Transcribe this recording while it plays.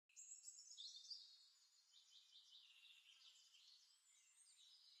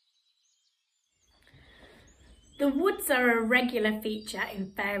The woods are a regular feature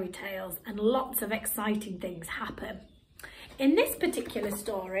in fairy tales and lots of exciting things happen. In this particular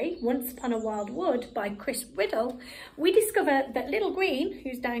story, Once Upon a Wild Wood by Chris Riddle, we discover that Little Green,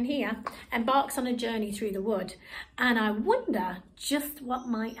 who's down here, embarks on a journey through the wood, and I wonder just what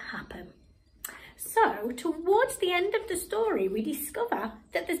might happen. So, towards the end of the story, we discover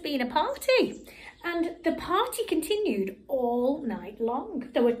that there's been a party, and the party continued all night long.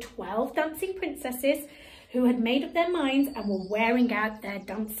 There were 12 dancing princesses who had made up their minds and were wearing out their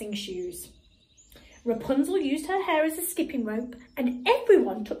dancing shoes. Rapunzel used her hair as a skipping rope, and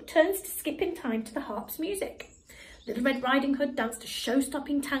everyone took turns to skip in time to the harp's music. Little Red Riding Hood danced a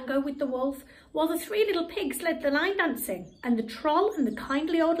show-stopping tango with the wolf, while the three little pigs led the line dancing, and the troll and the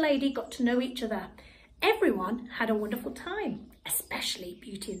kindly old lady got to know each other. Everyone had a wonderful time, especially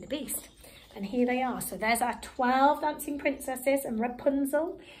Beauty and the Beast. And here they are. So there's our 12 dancing princesses and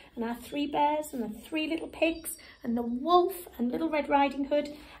Rapunzel, and our 3 bears and the 3 little pigs and the wolf and Little Red Riding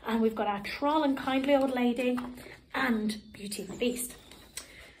Hood, and we've got our troll and kindly old lady and Beauty and the Beast.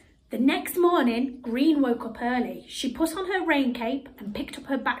 The next morning, Green woke up early. She put on her rain cape and picked up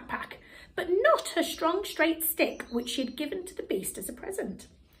her backpack, but not her strong straight stick, which she had given to the Beast as a present.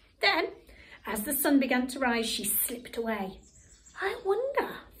 Then, as the sun began to rise, she slipped away. I wonder,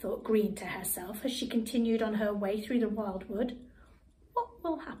 thought Green to herself as she continued on her way through the wildwood, what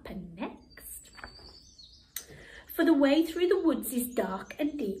will happen next? For the way through the woods is dark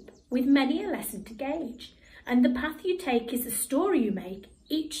and deep, with many a lesson to gauge, and the path you take is the story you make,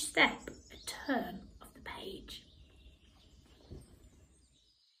 each step a turn